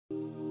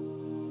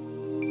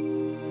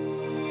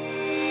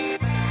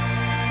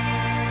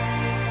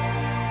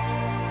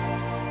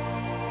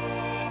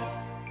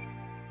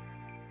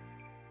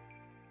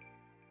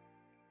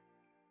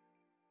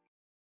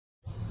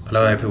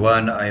Hello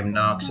everyone, I am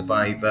Narc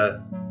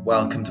Survivor.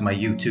 Welcome to my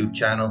YouTube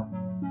channel.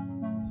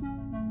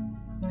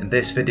 In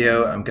this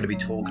video I'm going to be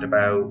talking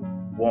about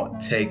what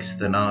takes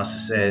the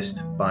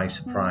narcissist by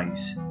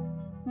surprise.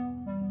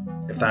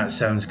 If that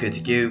sounds good to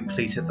you,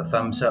 please hit the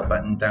thumbs up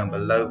button down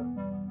below,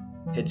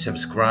 hit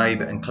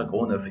subscribe and click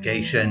all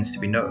notifications to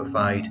be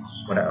notified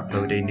when I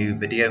upload a new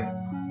video.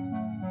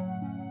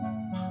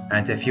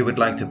 And if you would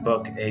like to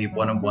book a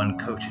one-on-one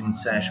coaching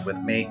session with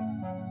me,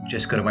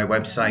 just go to my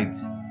website.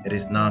 It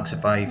is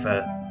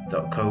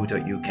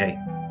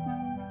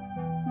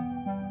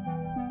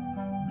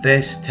narcsurvivor.co.uk.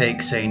 This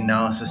takes a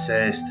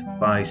narcissist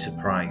by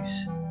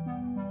surprise.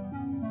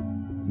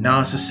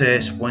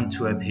 Narcissists want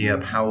to appear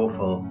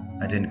powerful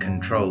and in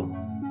control,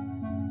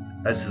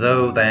 as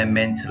though they're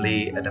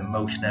mentally and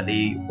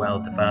emotionally well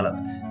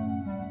developed.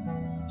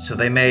 So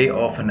they may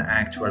often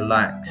act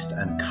relaxed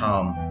and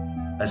calm,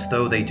 as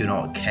though they do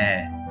not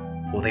care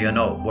or they are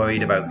not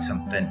worried about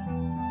something.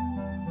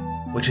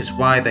 Which is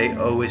why they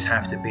always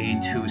have to be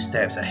 2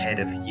 steps ahead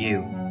of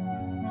you,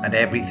 and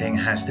everything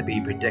has to be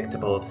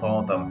predictable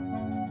for them,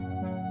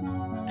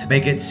 to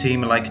make it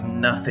seem like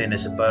nothing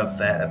is above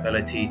their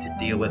ability to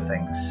deal with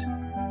things,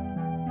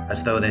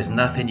 as though there's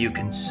nothing you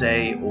can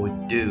say or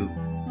do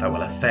that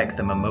will affect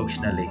them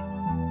emotionally.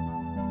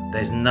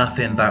 There's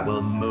nothing that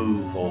will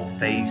move or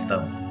faze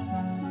them.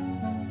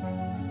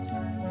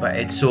 But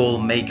it's all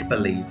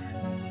make-believe.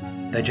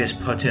 They're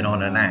just putting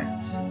on an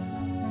act.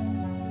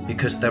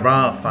 Because there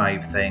are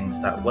 5 things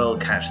that will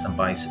catch them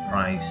by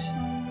surprise.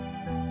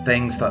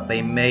 Things that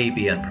they may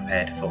be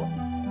unprepared for.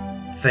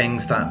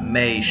 Things that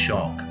may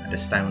shock and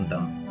astound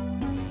them,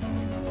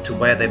 to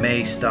where they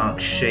may start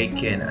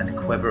shaking and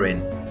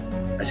quivering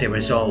as a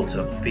result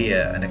of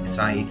fear and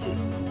anxiety.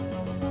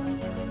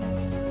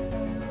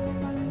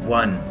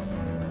 1.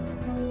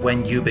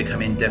 When you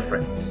become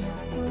indifferent.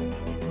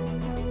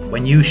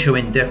 When you show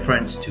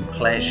indifference to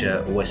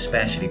pleasure or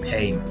especially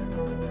pain,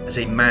 as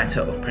a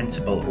matter of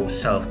principle or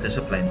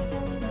self-discipline.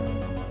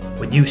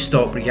 When you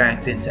stop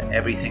reacting to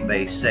everything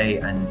they say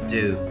and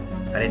do,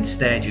 and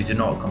instead you do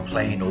not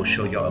complain or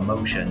show your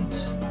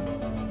emotions,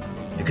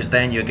 because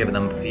then you're giving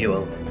them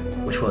fuel,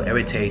 which will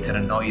irritate and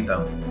annoy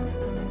them.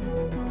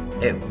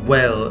 It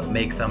will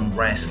make them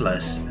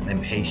restless and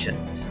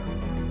impatient,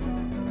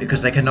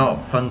 because they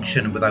cannot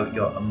function without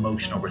your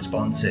emotional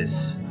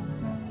responses.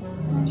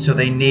 So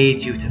they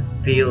need you to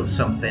feel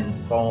something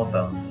for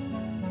them,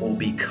 or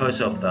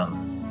because of them.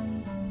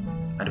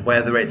 And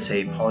whether it's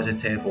a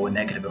positive or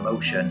negative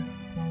emotion,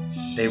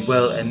 they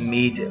will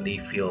immediately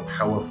feel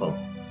powerful,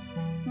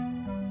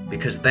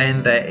 because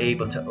then they're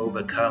able to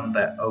overcome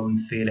their own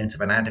feelings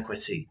of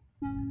inadequacy,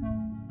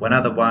 when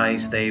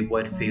otherwise they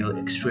would feel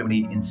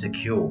extremely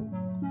insecure.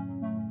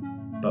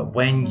 But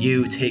when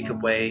you take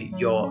away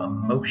your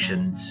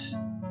emotions,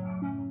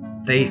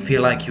 they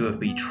feel like you have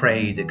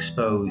betrayed,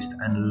 exposed,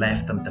 and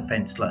left them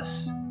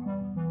defenseless,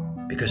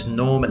 because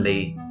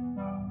normally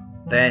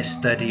they're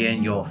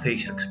studying your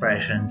facial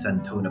expressions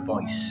and tone of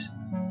voice.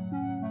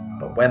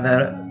 But when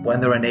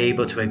they're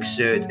unable to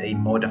exert a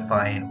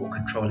modifying or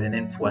controlling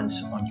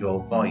influence on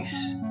your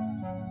voice,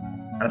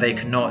 and they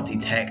cannot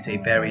detect a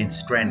varying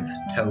strength,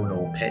 tone,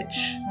 or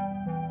pitch,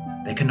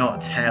 they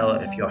cannot tell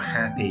if you're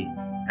happy,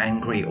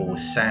 angry, or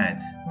sad.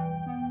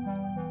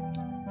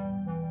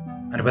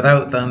 And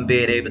without them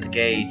being able to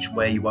gauge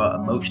where you are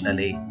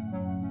emotionally,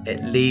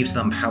 it leaves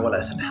them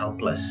powerless and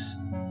helpless,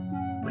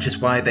 which is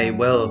why they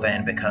will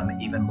then become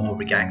even more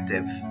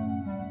reactive.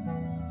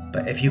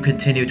 But if you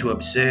continue to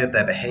observe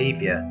their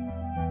behavior,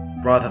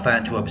 rather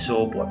than to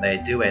absorb what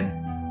they're doing,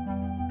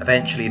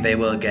 eventually they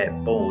will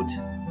get bored,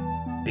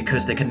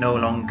 because they can no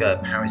longer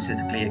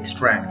parasitically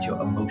extract your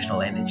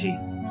emotional energy.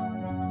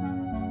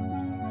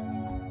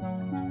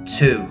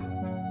 2.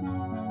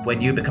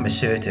 When you become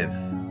assertive.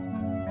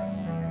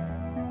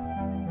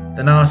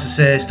 The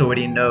narcissist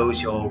already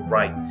knows you're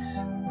right.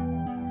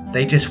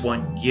 They just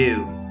want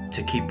you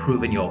to keep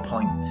proving your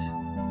point.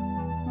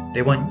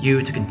 They want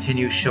you to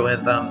continue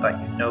showing them that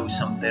you know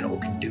something or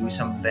can do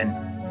something,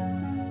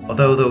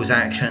 although those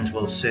actions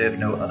will serve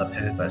no other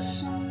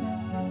purpose.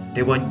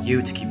 They want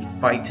you to keep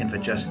fighting for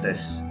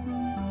justice,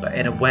 but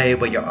in a way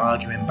where you're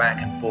arguing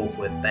back and forth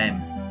with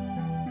them,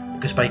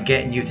 because by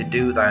getting you to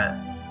do that,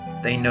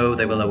 they know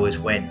they will always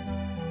win.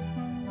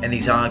 In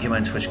these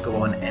arguments which go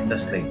on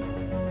endlessly,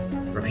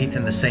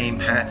 repeating the same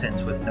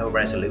patterns with no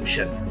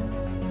resolution,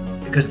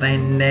 because they're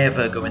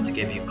never going to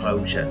give you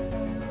closure,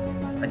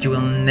 and you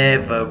will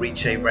never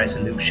reach a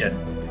resolution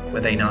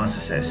with a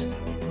narcissist.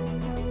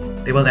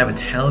 They will never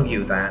tell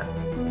you that,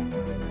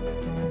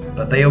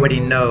 but they already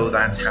know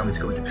that's how it's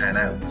going to pan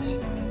out.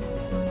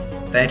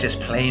 They're just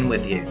playing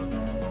with you,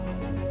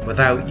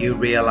 without you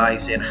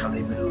realizing how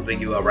they maneuver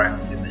you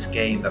around in this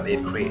game that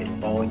they've created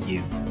for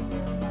you.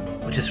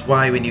 Which is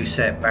why when you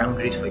set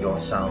boundaries for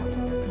yourself,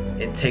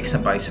 it takes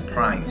them by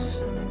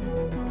surprise,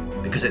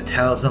 because it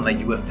tells them that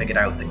you have figured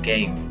out the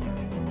game.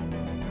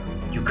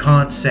 You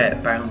can't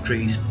set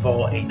boundaries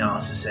for a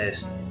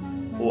narcissist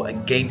or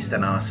against a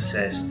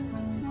narcissist,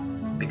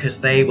 because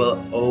they will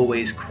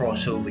always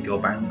cross over your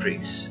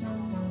boundaries.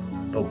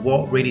 But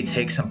what really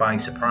takes them by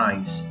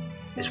surprise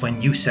is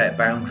when you set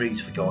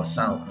boundaries for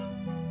yourself,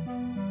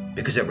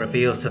 because it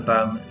reveals to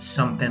them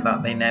something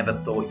that they never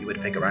thought you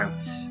would figure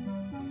out,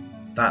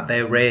 that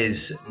there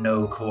is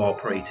no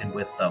cooperating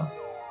with them.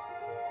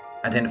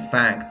 And in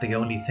fact, the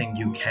only thing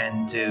you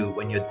can do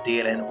when you're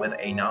dealing with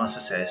a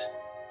narcissist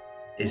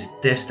is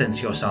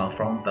distance yourself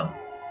from them.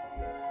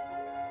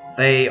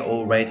 They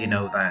already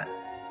know that.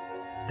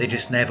 They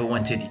just never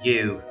wanted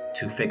you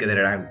to figure it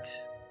out.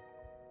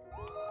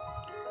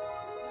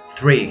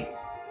 3.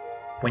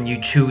 When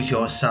you choose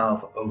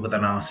yourself over the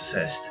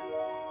narcissist.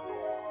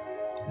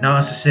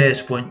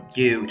 Narcissists want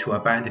you to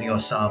abandon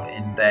yourself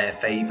in their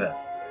favor.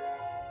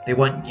 They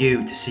want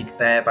you to seek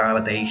their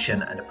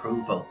validation and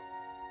approval.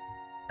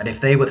 And if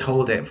they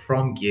withhold it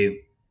from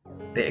you,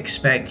 they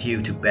expect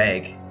you to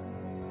beg.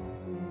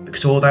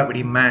 Because all that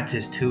really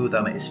matters to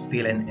them is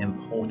feeling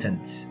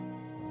important.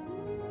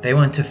 They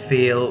want to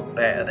feel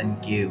better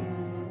than you.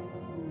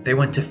 They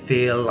want to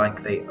feel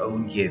like they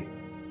own you.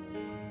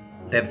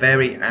 They're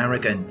very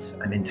arrogant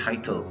and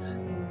entitled,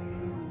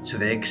 so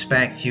they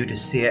expect you to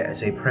see it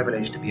as a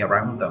privilege to be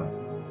around them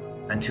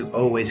and to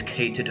always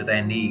cater to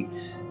their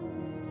needs,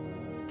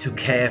 to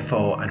care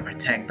for and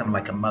protect them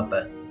like a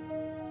mother,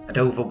 and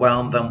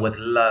overwhelm them with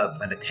love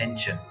and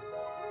attention.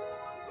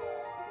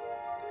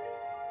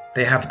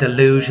 They have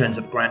delusions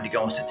of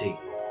grandiosity,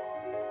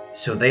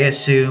 so they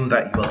assume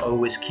that you will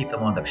always keep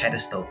them on the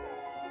pedestal,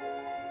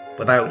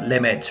 without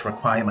limits,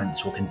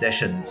 requirements, or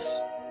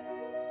conditions,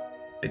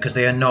 because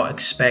they are not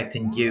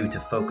expecting you to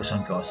focus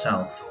on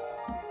yourself.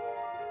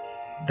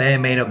 Their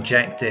main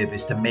objective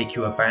is to make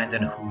you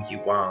abandon who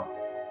you are,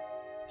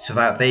 so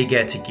that they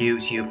get to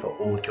use you for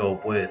all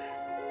you're worth,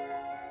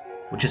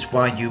 which is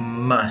why you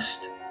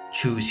must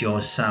choose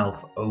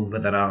yourself over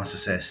the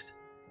narcissist.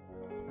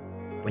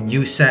 When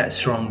you set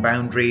strong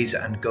boundaries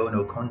and go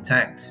no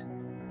contact,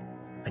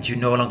 and you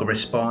no longer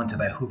respond to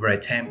their Hoover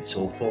attempts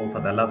or fall for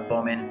their love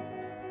bombing,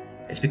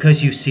 it's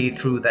because you see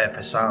through their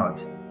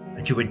facade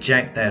and you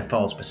reject their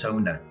false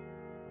persona.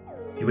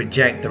 You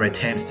reject their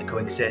attempts to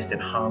coexist in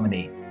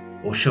harmony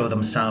or show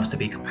themselves to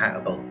be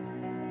compatible.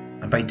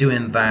 And by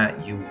doing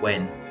that, you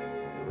win,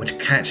 which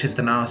catches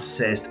the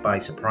narcissist by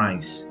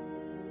surprise,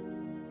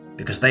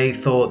 because they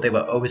thought they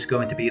were always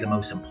going to be the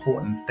most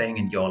important thing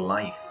in your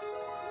life,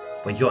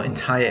 where your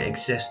entire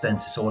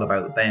existence is all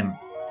about them,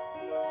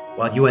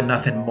 while you are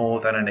nothing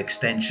more than an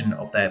extension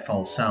of their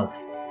false self,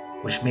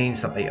 which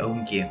means that they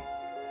own you.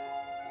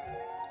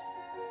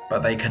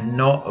 But they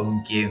cannot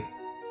own you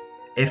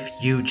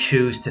if you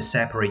choose to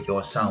separate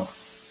yourself.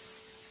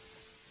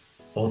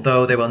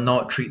 Although they will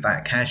not treat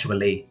that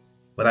casually,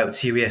 without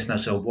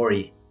seriousness or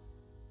worry,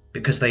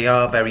 because they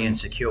are very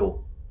insecure.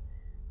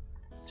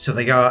 So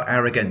they are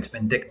arrogant,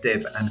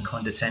 vindictive and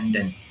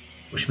condescending,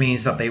 which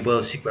means that they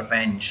will seek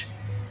revenge,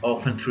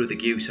 often through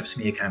the use of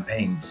smear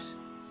campaigns.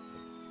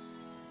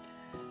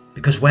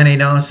 Because when a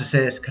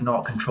narcissist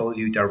cannot control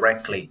you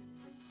directly,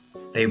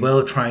 they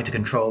will try to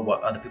control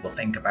what other people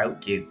think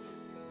about you.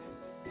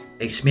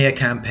 A smear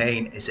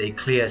campaign is a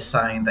clear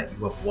sign that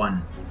you have won,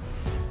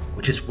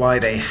 which is why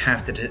they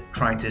have to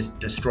try to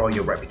destroy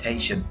your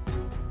reputation,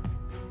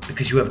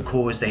 because you have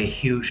caused a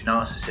huge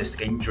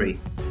narcissistic injury.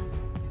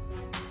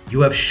 You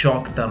have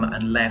shocked them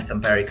and left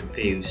them very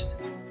confused,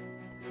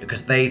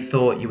 because they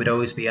thought you would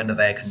always be under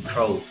their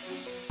control.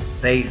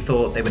 They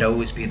thought they would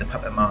always be the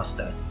puppet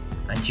master,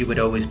 and you would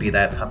always be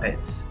their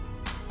puppets.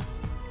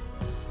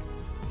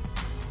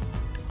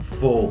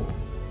 4.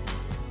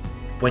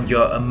 When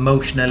you're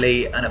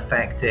emotionally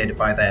unaffected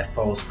by their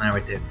false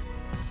narrative.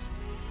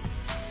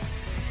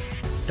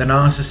 The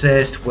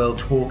narcissist will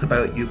talk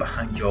about you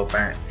behind your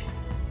back.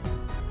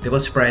 They will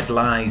spread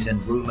lies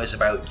and rumours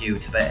about you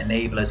to their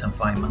enablers and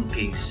flying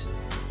monkeys,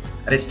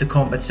 and it's to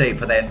compensate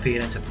for their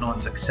feelings of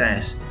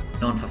non-success,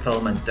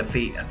 non-fulfillment,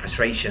 defeat and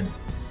frustration,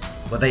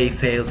 where they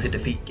fail to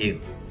defeat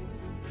you.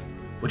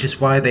 Which is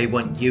why they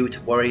want you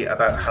to worry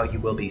about how you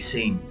will be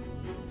seen,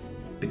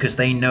 because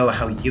they know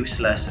how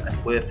useless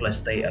and worthless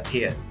they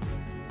appear.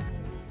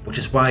 Which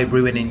is why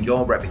ruining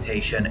your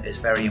reputation is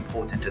very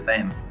important to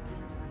them,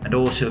 and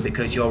also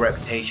because your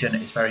reputation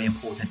is very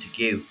important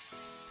to you,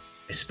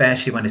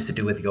 especially when it's to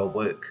do with your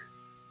work.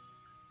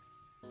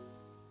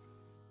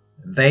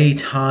 They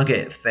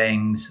target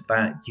things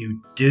that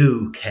you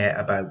do care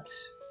about,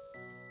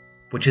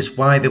 which is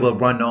why they will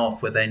run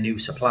off with their new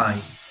supply,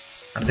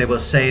 and they will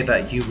say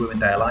that you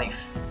ruined their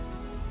life.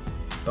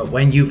 But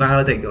when you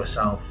validate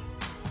yourself,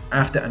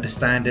 after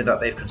understanding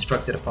that they've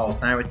constructed a false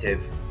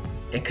narrative,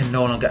 it can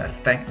no longer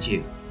affect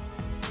you,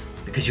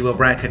 because you will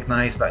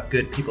recognize that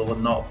good people will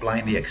not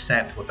blindly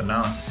accept what the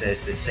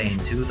narcissist is saying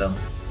to them,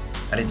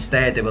 and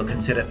instead they will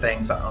consider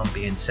things that aren't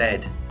being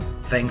said,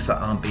 things that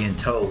aren't being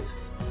told,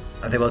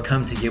 and they will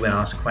come to you and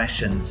ask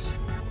questions.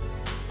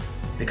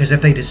 Because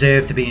if they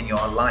deserve to be in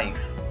your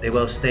life, they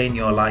will stay in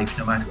your life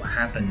no matter what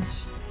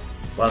happens,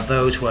 while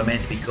those who are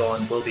meant to be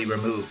gone will be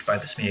removed by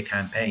the smear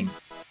campaign.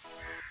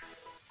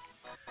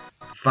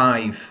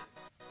 5.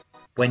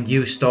 When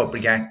you stop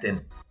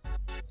reacting.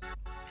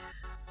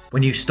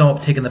 When you stop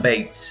taking the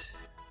bait,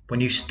 when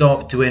you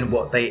stop doing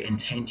what they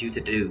intend you to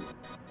do,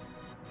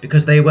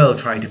 because they will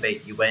try to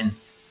bait you in.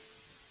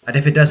 And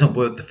if it doesn't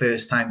work the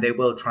first time, they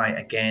will try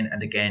again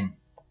and again,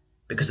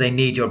 because they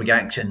need your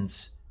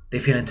reactions. They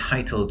feel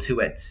entitled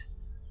to it.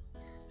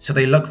 So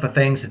they look for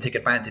things to take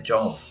advantage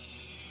of.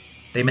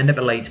 They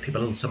manipulate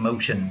people's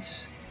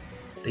emotions.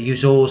 They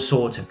use all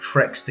sorts of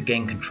tricks to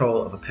gain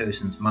control of a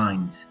person's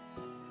mind.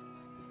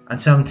 And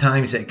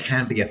sometimes it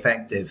can be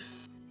effective,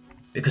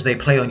 because they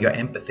play on your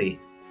empathy.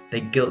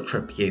 They guilt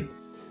trip you.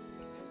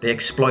 They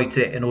exploit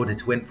it in order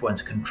to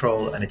influence,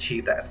 control, and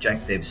achieve their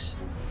objectives.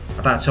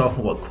 And that's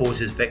often what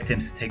causes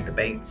victims to take the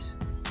bait.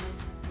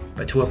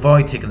 But to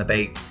avoid taking the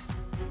bait,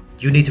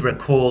 you need to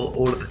recall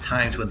all of the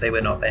times when they were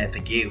not there for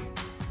you,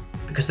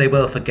 because they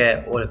will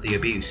forget all of the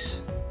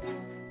abuse.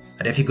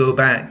 And if you go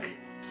back,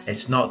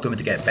 it's not going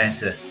to get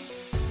better,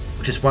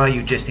 which is why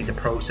you just need to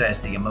process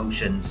the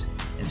emotions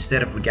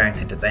instead of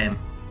reacting to them.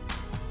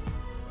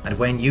 And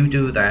when you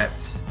do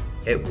that,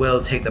 it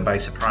will take them by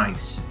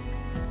surprise,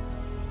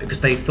 because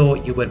they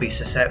thought you would be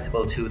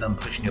susceptible to them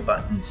pushing your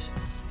buttons.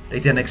 They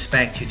didn't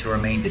expect you to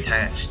remain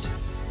detached.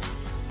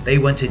 They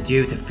wanted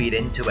you to feed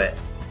into it,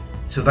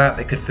 so that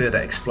they could further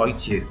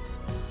exploit you,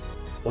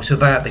 or so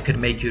that they could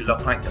make you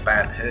look like the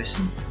bad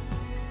person.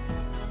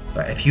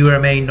 But if you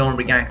remain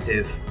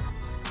non-reactive,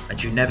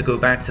 and you never go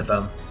back to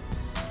them,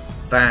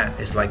 that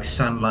is like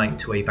sunlight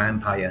to a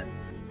vampire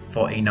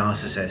for a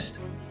narcissist.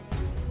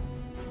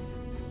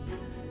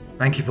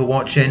 Thank you for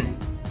watching.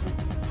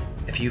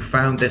 If you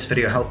found this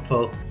video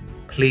helpful,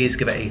 please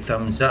give it a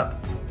thumbs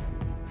up.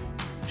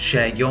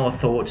 Share your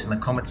thoughts in the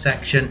comment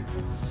section.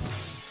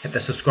 Hit the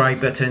subscribe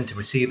button to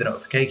receive the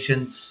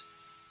notifications.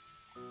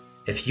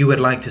 If you would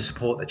like to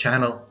support the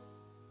channel,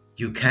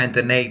 you can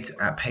donate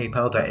at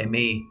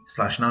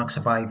paypal.me/Narc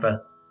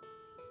Survivor.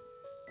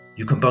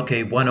 You can book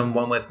a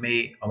one-on-one with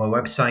me on my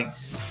website.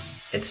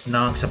 It's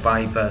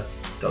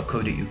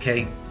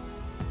narcsurvivor.co.uk.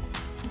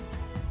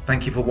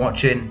 Thank you for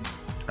watching,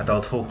 and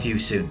I'll talk to you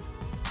soon.